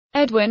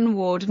Edwin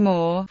Ward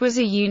Moore, was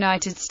a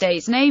United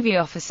States Navy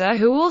officer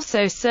who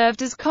also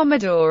served as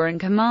Commodore and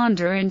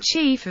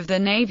Commander-in-Chief of the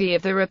Navy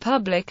of the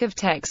Republic of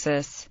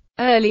Texas.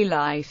 Early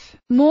life.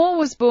 Moore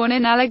was born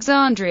in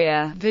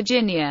Alexandria,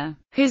 Virginia.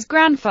 His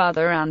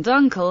grandfather and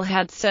uncle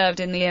had served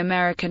in the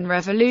American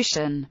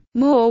Revolution.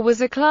 Moore was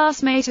a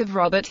classmate of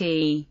Robert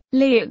E.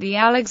 Lee at the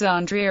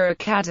Alexandria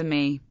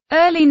Academy.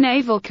 Early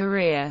naval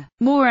career.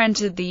 Moore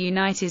entered the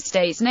United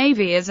States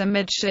Navy as a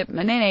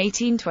midshipman in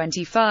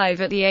 1825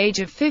 at the age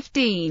of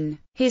 15.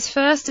 His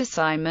first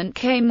assignment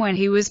came when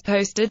he was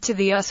posted to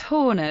the U.S.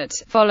 Hornet,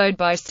 followed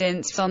by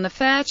stints on the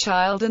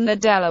Fairchild and the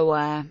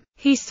Delaware.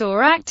 He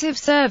saw active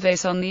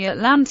service on the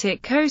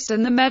Atlantic coast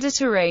and the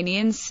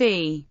Mediterranean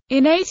Sea.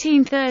 In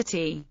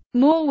 1830,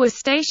 Moore was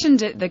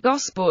stationed at the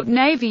Gosport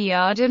Navy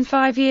Yard and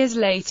 5 years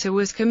later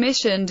was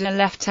commissioned a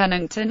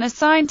lieutenant and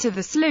assigned to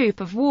the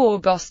sloop of war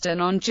Boston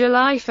on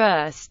July 1,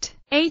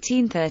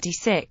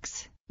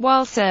 1836.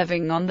 While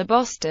serving on the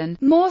Boston,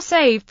 Moore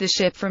saved the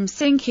ship from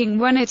sinking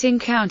when it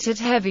encountered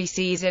heavy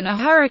seas in a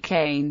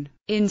hurricane.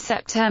 In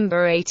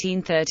September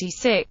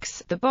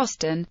 1836, the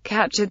Boston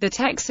captured the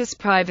Texas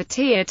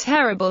privateer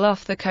Terrible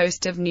off the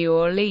coast of New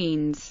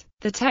Orleans.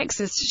 The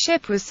Texas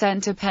ship was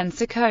sent to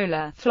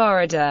Pensacola,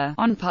 Florida,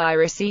 on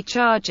piracy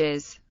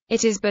charges.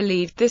 It is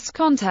believed this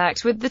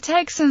contact with the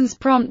Texans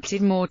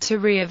prompted Moore to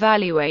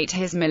re-evaluate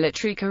his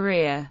military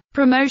career.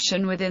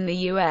 Promotion within the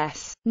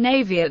U.S.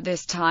 Navy at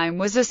this time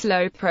was a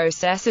slow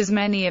process, as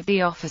many of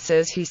the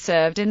officers who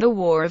served in the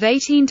War of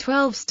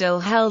 1812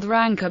 still held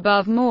rank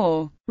above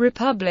Moore.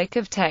 Republic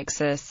of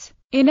Texas.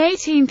 In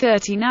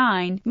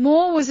 1839,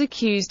 Moore was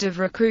accused of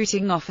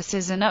recruiting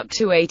officers and up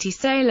to 80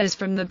 sailors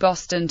from the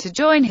Boston to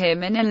join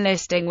him in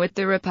enlisting with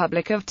the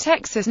Republic of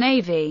Texas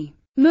Navy.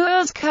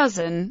 Moore's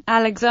cousin,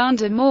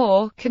 Alexander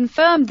Moore,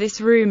 confirmed this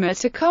rumor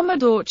to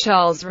Commodore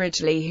Charles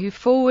Ridgely, who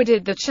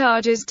forwarded the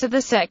charges to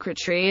the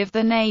Secretary of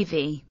the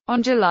Navy.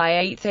 On July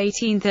 8,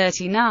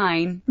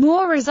 1839,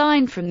 Moore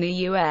resigned from the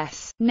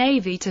U.S.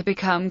 Navy to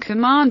become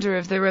commander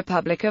of the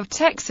Republic of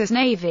Texas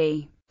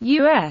Navy.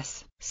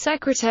 U.S.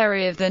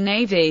 Secretary of the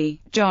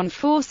Navy, John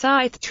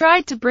Forsyth,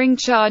 tried to bring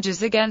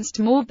charges against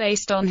Moore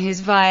based on his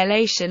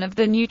violation of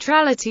the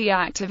Neutrality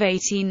Act of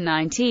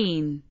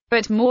 1819.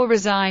 But Moore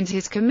resigned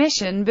his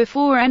commission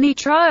before any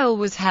trial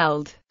was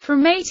held.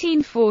 From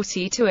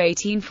 1840 to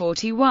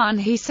 1841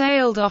 he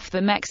sailed off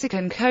the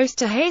Mexican coast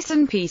to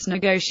hasten peace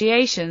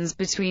negotiations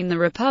between the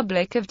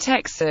Republic of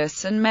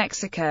Texas and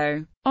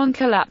Mexico. On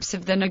collapse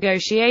of the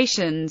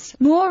negotiations,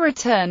 Moore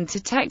returned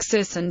to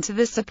Texas and to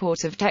the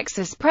support of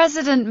Texas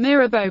President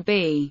Mirabeau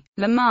B.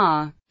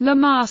 Lamar.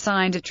 Lamar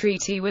signed a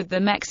treaty with the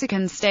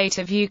Mexican state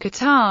of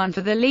Yucatan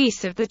for the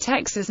lease of the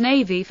Texas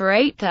Navy for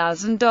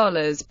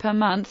 $8,000 per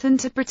month and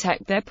to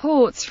protect their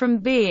ports from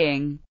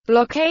being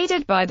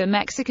blockaded by the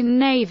Mexican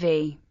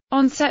Navy.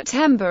 On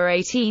September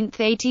 18,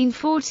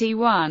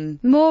 1841,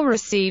 Moore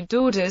received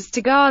orders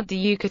to guard the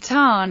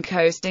Yucatan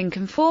coast in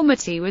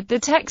conformity with the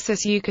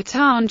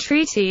Texas-Yucatan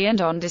Treaty,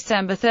 and on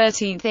December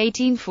 13,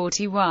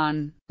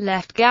 1841,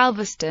 left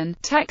Galveston,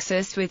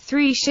 Texas with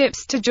 3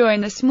 ships to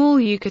join the small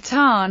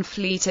Yucatan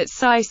fleet at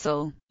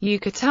Sisal,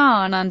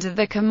 Yucatan under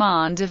the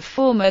command of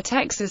former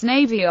Texas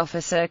Navy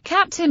officer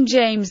Captain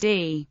James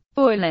D.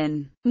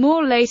 Boylan.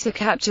 Moore later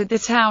captured the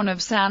town of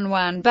San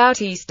Juan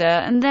Bautista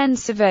and then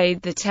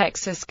surveyed the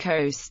Texas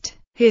coast.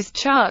 His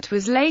chart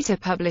was later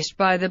published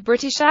by the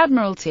British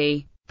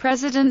Admiralty.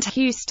 President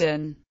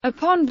Houston.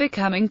 Upon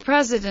becoming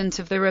President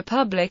of the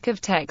Republic of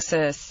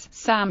Texas,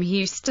 Sam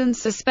Houston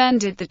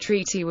suspended the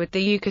treaty with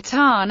the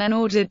Yucatan and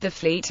ordered the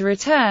fleet to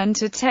return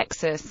to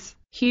Texas.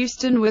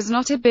 Houston was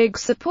not a big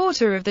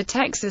supporter of the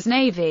Texas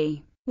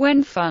Navy.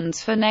 When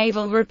funds for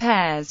naval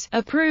repairs,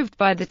 approved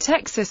by the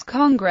Texas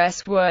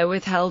Congress, were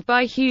withheld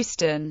by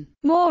Houston,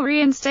 Moore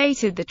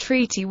reinstated the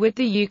treaty with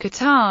the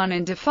Yucatan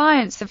in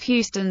defiance of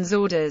Houston's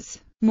orders.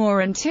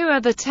 Moore and 2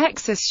 other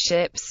Texas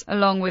ships,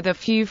 along with a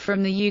few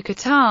from the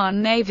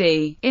Yucatan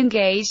Navy,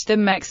 engaged the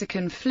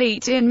Mexican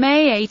fleet in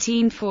May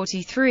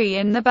 1843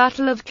 in the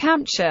Battle of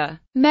Campeche.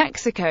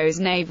 Mexico's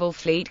naval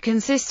fleet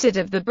consisted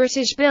of the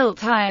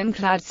British-built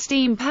ironclad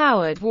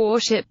steam-powered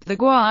warship the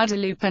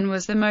Guadalupe and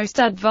was the most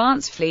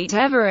advanced fleet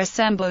ever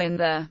assembled in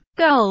the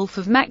Gulf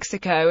of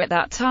Mexico at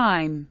that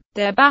time.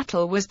 Their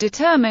battle was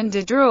determined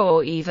a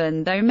draw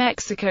even though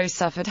Mexico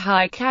suffered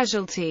high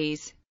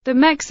casualties. The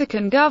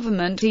Mexican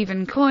government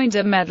even coined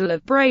a Medal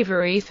of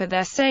Bravery for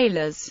their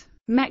sailors.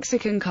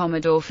 Mexican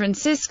Commodore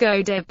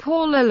Francisco de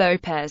Paula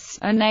Lopez,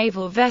 a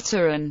naval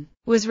veteran,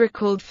 was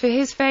recalled for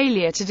his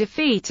failure to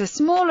defeat a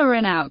smaller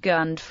and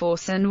outgunned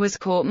force and was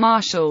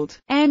court-martialed.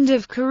 End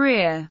of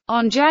career.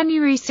 On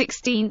January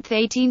 16,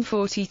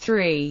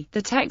 1843,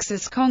 the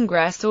Texas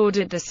Congress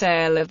ordered the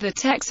sale of the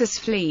Texas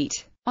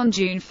fleet. On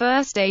June 1,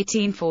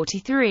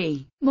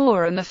 1843,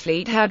 Moore and the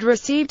fleet had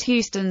received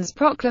Houston's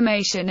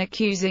proclamation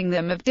accusing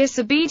them of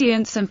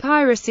disobedience and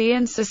piracy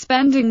and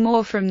suspending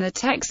Moore from the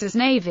Texas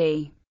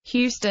Navy.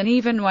 Houston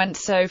even went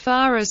so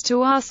far as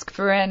to ask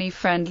for any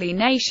friendly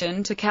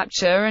nation to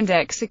capture and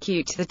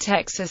execute the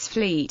Texas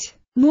fleet.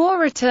 Moore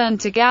returned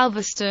to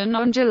Galveston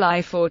on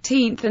July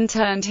 14 and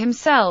turned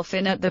himself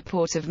in at the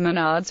port of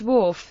Menard's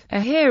Wharf,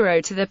 a hero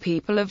to the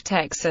people of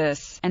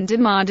Texas, and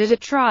demanded a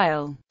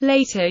trial.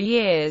 Later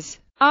years.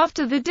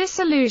 After the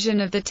dissolution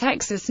of the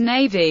Texas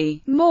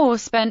Navy, Moore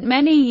spent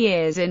many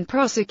years in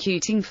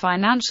prosecuting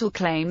financial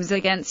claims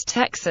against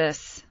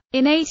Texas.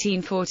 In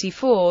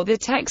 1844, the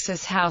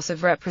Texas House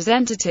of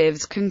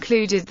Representatives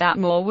concluded that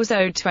Moore was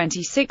owed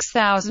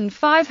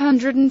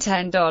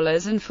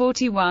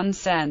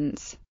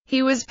 $26,510.41.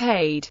 He was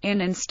paid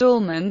in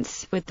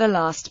installments, with the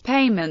last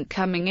payment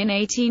coming in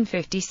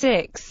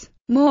 1856.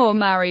 Moore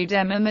married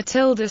Emma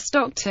Matilda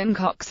Stockton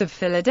Cox of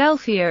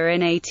Philadelphia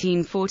in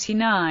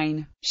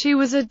 1849. She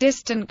was a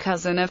distant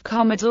cousin of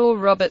Commodore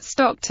Robert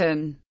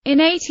Stockton. In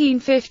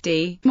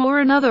 1850,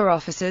 Moore and other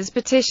officers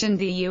petitioned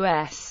the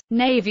U.S.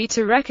 Navy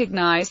to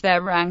recognize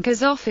their rank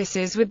as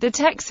officers with the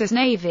Texas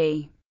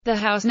Navy. The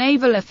House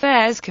Naval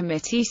Affairs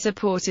Committee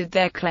supported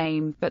their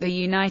claim, but the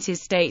United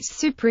States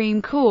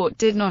Supreme Court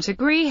did not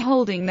agree,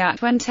 holding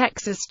that when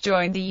Texas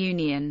joined the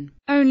Union,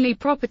 only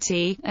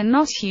property, and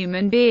not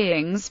human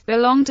beings,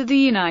 belonged to the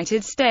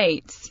United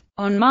States.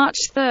 On March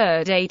 3,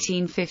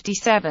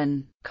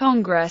 1857,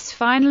 Congress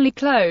finally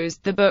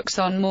closed the books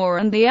on Moore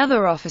and the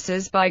other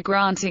officers by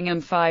granting them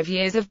 5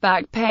 years of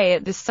back pay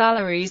at the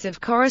salaries of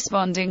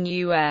corresponding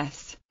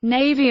U.S.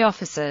 Navy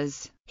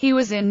officers. He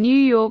was in New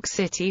York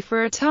City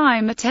for a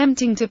time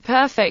attempting to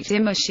perfect a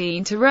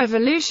machine to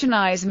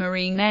revolutionize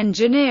marine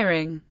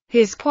engineering.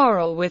 His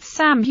quarrel with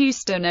Sam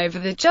Houston over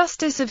the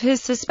justice of his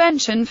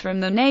suspension from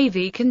the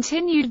Navy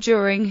continued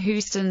during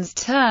Houston's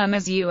term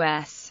as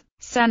U.S.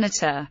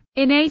 Senator.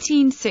 In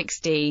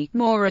 1860,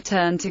 Moore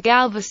returned to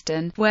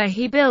Galveston, where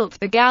he built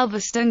the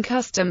Galveston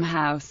Custom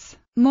House.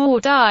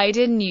 Moore died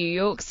in New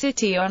York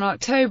City on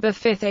October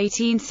 5,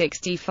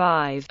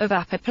 1865, of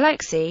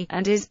apoplexy,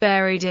 and is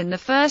buried in the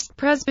First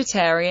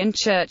Presbyterian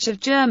Church of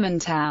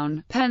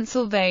Germantown,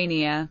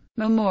 Pennsylvania.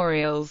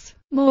 Memorials.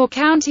 Moore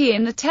County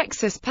in the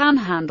Texas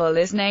Panhandle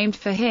is named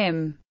for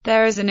him.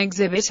 There is an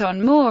exhibit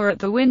on Moore at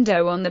the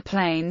window on the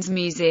Plains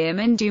Museum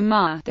in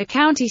Dumas, the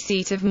county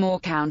seat of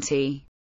Moore County.